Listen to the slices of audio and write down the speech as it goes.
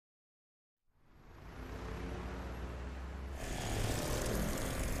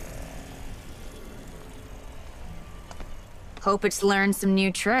Hope it's learned some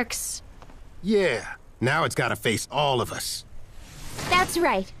new tricks. Yeah, now it's gotta face all of us. That's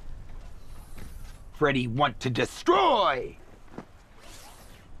right. Freddy want to destroy!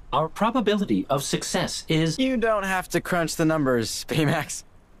 Our probability of success is... You don't have to crunch the numbers, Baymax.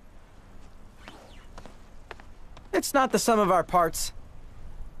 It's not the sum of our parts.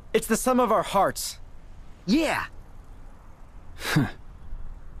 It's the sum of our hearts. Yeah.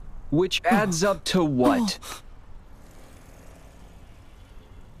 Which adds up to what?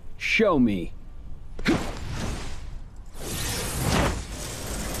 Show me.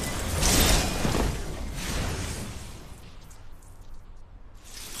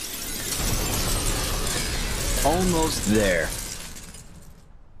 Almost there.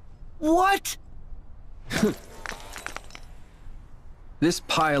 What? This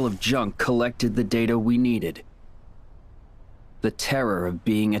pile of junk collected the data we needed. The terror of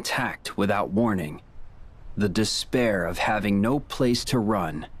being attacked without warning. The despair of having no place to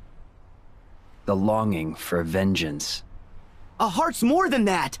run. The longing for vengeance. A heart's more than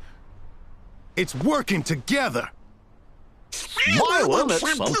that. It's working together. Smile at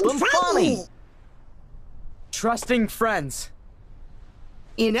something funny! Trusting friends.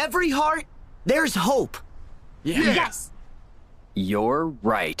 In every heart, there's hope. Yes. You're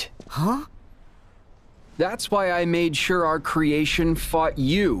right. Huh? That's why I made sure our creation fought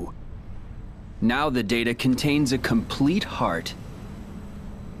you. Now the data contains a complete heart.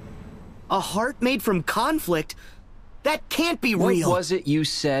 A heart made from conflict? That can't be What real. was it you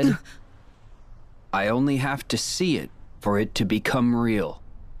said? I only have to see it for it to become real.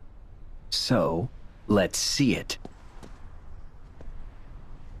 So, let's see it.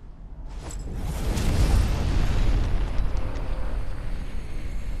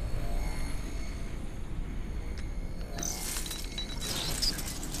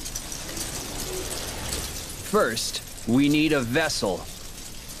 First, we need a vessel.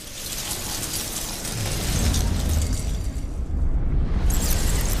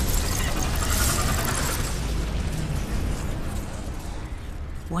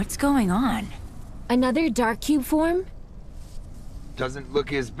 What's going on? Another dark cube form? Doesn't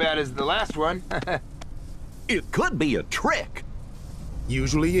look as bad as the last one. It could be a trick.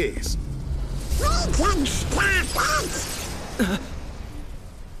 Usually is.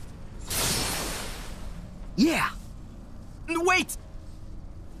 Yeah. Wait!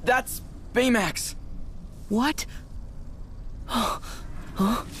 That's Baymax. What? Huh?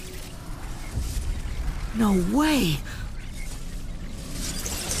 No way.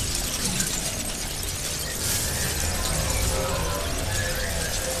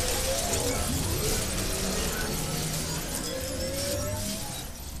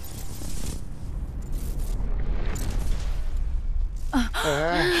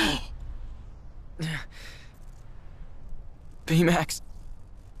 Baymax.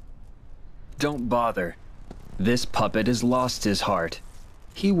 Don't bother. This puppet has lost his heart.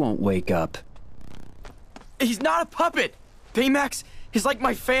 He won't wake up. He's not a puppet! Baymax is like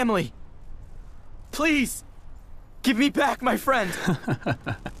my family. Please, give me back my friend.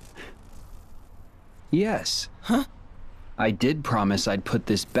 Yes. Huh? I did promise I'd put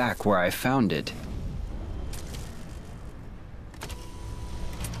this back where I found it.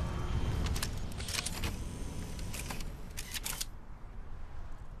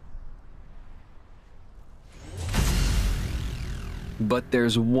 But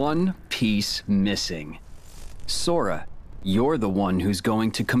there's one piece missing. Sora, you're the one who's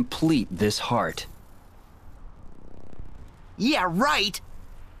going to complete this heart. Yeah, right.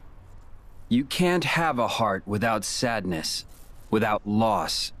 You can't have a heart without sadness, without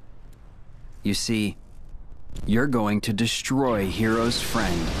loss. You see, you're going to destroy Hero's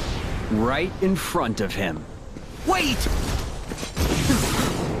friend, right in front of him. Wait!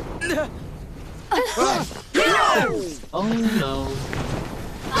 Oh no.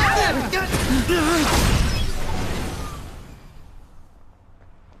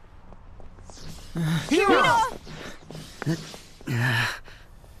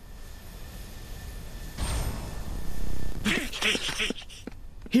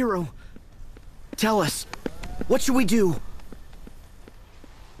 Hero, tell us, what should we do?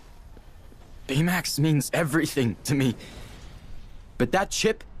 Baymax means everything to me. But that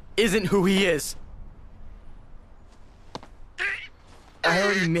chip isn't who he is. I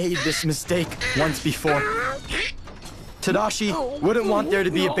already made this mistake once before. Tadashi wouldn't want there to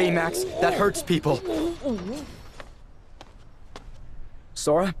be a Baymax that hurts people.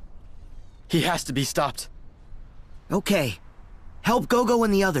 Sora, he has to be stopped. Okay, help Go-Go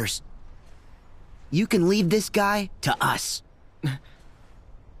and the others. You can leave this guy to us.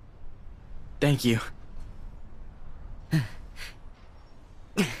 Thank you.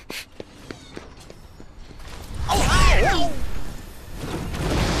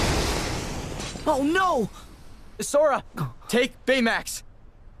 Oh no! Sora, take Baymax.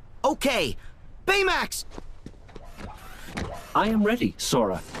 Okay, Baymax! I am ready,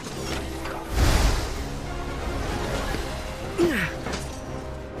 Sora.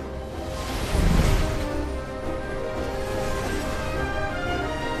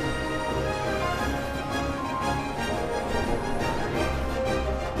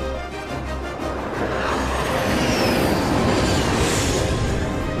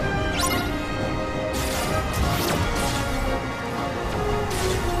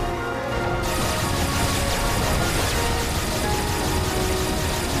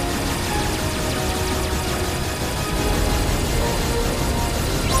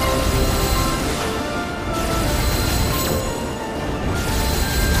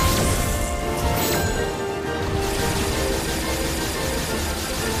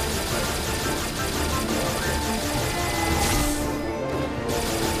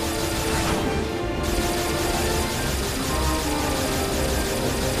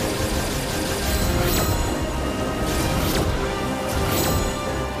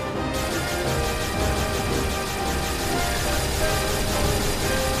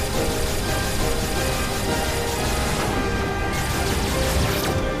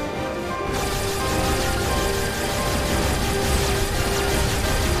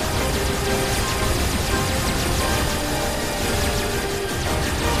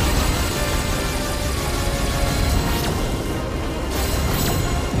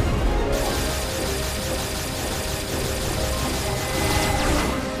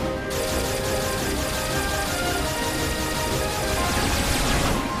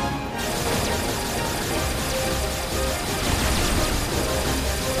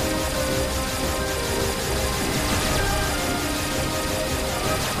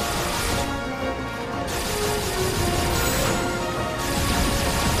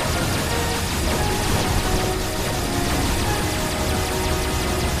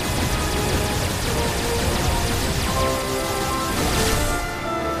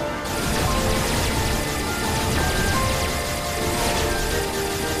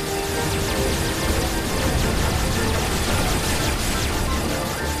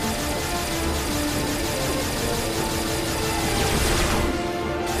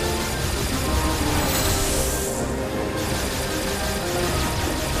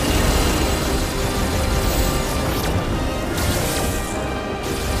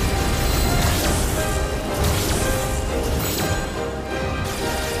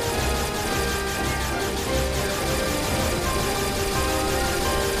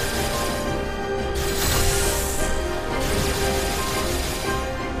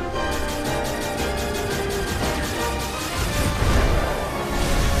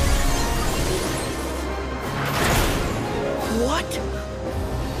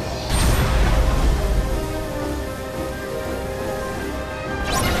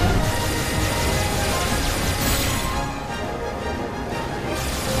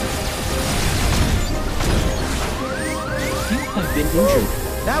 Been injured.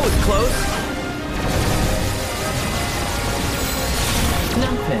 That was close.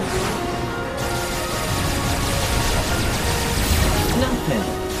 Nothing. Nothing.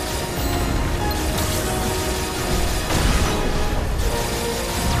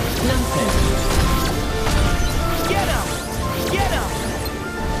 Nothing. Get him! Get him!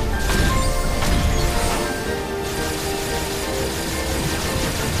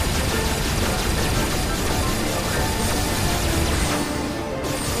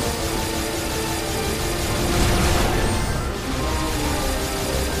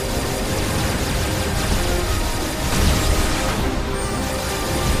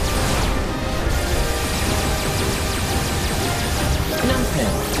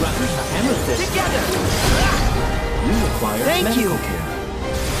 Together! You require medical care.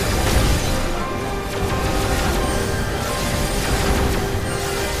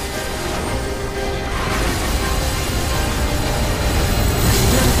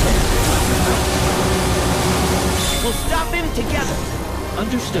 We'll stop him together.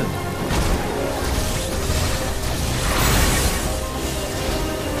 Understood.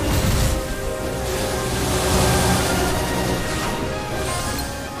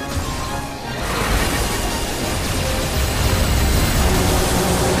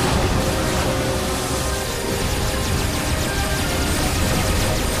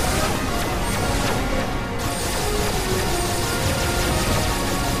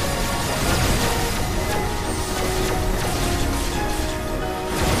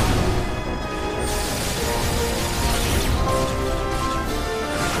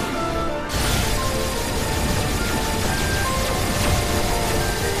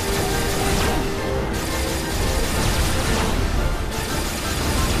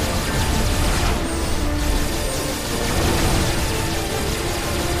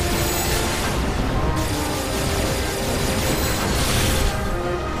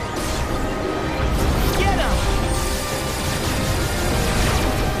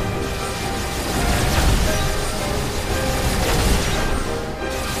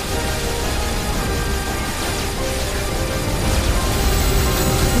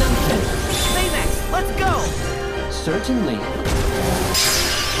 Certainly.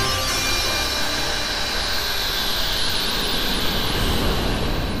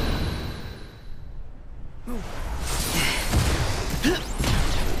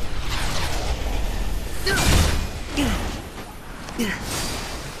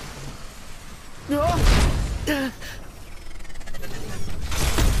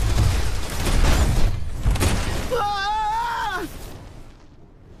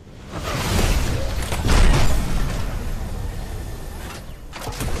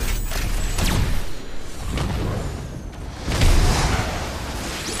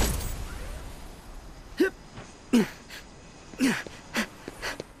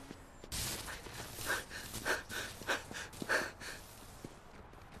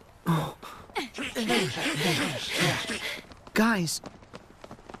 Guys.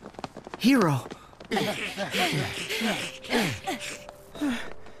 Hero.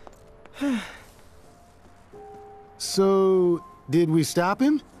 So, did we stop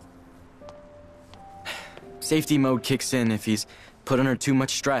him? Safety mode kicks in if he's put under too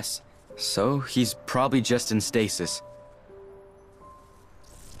much stress. So he's probably just in stasis.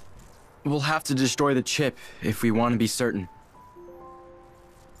 We'll have to destroy the chip if we want to be certain.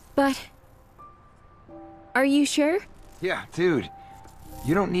 But... are you sure? Yeah, dude.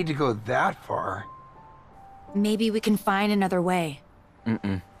 You don't need to go that far. Maybe we can find another way.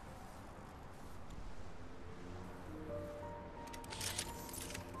 Mm-mm.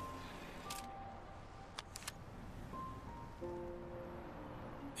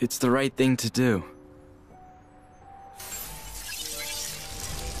 It's the right thing to do.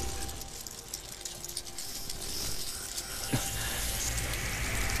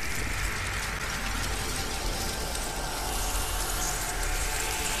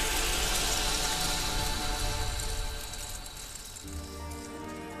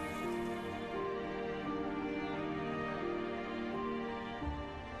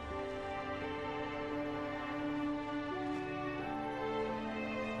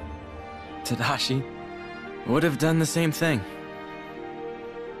 Tadashi would have done the same thing.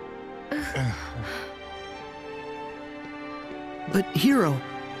 But Hero,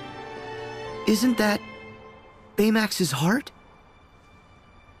 isn't that Baymax's heart?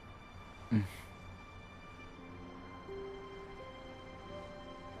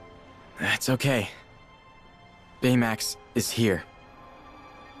 That's okay. Baymax is here.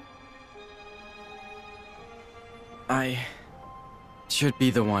 I should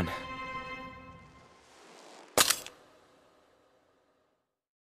be the one.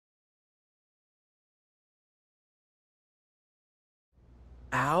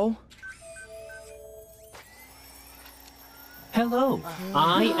 Ow? Hello,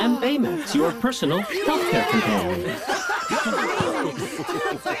 I am Baymax, your personal healthcare companion.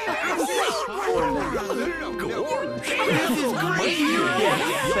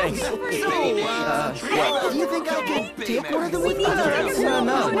 Thanks. Do you think I can take one of them with me?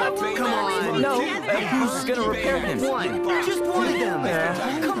 No. Come on. No, who's gonna repair him? Just one of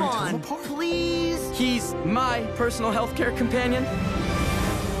them. Come on, please. He's my personal healthcare companion.